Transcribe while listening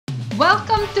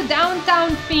Welcome to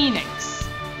downtown Phoenix.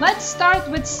 Let's start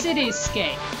with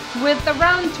Cityscape. With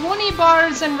around 20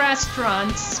 bars and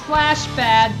restaurants, splash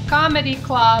pad, comedy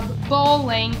club,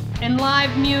 bowling, and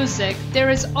live music,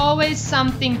 there is always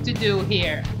something to do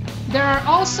here. There are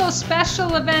also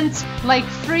special events like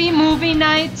free movie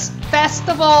nights,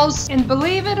 festivals, and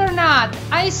believe it or not,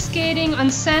 ice skating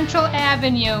on Central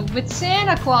Avenue with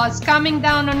Santa Claus coming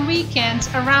down on weekends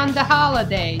around the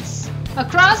holidays.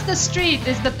 Across the street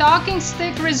is the Talking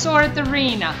Stick Resort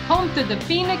Arena, home to the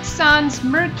Phoenix Suns,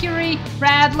 Mercury,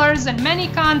 Rattlers, and many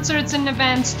concerts and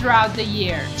events throughout the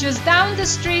year. Just down the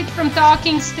street from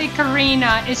Talking Stick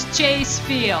Arena is Chase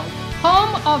Field,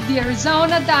 home of the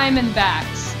Arizona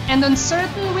Diamondbacks. And on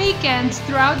certain weekends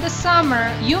throughout the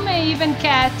summer, you may even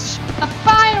catch a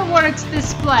fireworks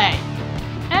display.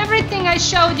 Everything I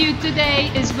showed you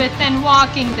today is within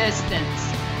walking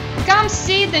distance. Come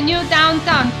see the new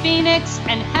downtown Phoenix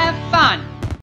and have fun!